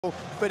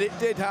but it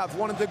did have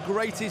one of the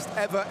greatest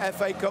ever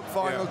FA Cup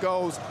final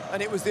goals,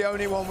 and it was the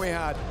only one we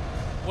had.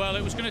 Well,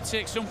 it was going to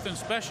take something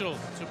special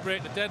to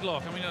break the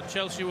deadlock. I mean,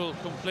 Chelsea will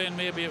complain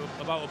maybe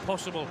about a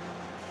possible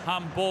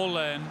handball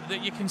there, and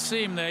that you can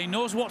see him there. He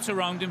knows what's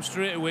around him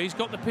straight away. He's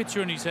got the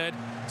picture in his head,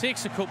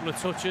 takes a couple of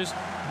touches,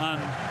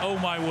 and oh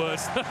my word,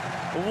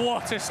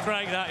 what a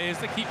strike that is.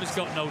 The keeper's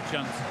got no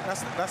chance.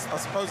 I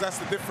suppose that's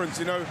the difference,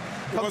 you know.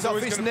 Comes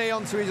off his knee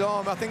onto his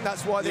arm. I think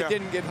that's why they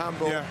didn't give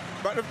handball. Yeah,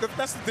 but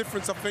that's the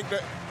difference. I think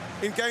that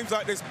in games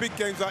like this, big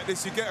games like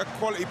this, you get a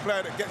quality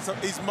player that gets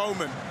his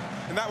moment.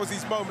 And that was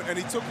his moment, and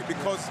he took it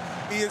because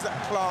he is a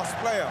class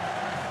player.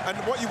 And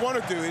what you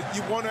want to do is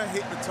you want to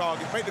hit the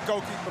target, make the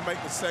goalkeeper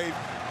make the save.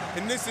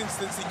 In this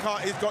instance,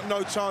 he's got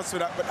no chance for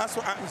that, but that's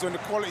what happens when the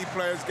quality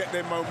players get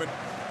their moment.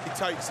 He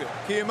takes it.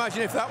 Can you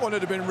imagine if that one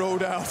had been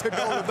ruled out, a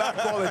goal of that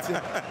quality?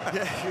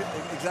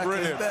 Yeah, exactly.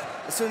 Brilliant. But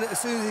as soon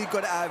as he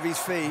got it out of his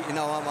feet, you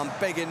know, I'm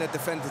begging the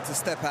defender to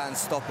step out and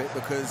stop it,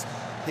 because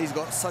he's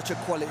got such a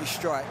quality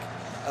strike.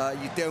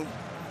 You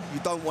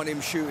don't want him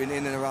shooting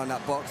in and around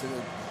that box. And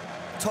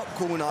top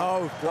corner.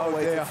 Oh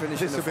dear, to finish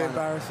this will be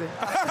embarrassing.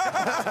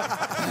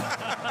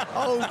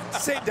 Oh,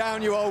 sit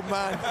down, you old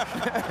man.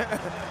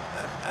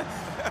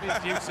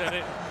 You said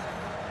it.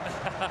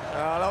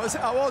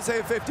 I was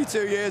here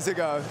 52 years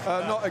ago.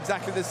 Not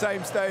exactly the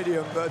same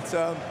stadium, but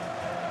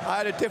I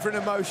had a different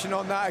emotion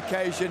on that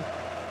occasion.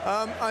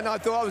 And I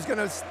thought I was going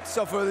to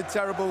suffer the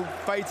terrible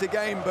fate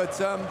again, but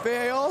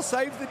VAR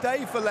saved the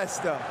day for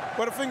Leicester.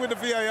 Well, the thing with the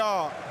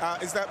VAR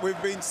is that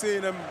we've been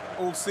seeing them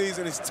all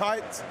season. It's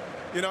tight.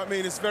 You know what I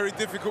mean? It's very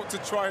difficult to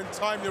try and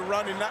time your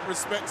run in that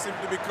respect,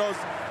 simply because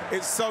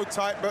it's so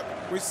tight, but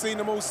we've seen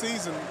them all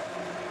season.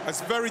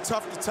 It's very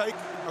tough to take,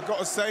 I've got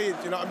to say it.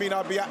 You know what I mean?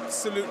 I'd be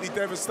absolutely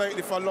devastated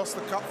if I lost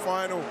the cup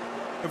final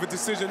with a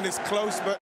decision this close, but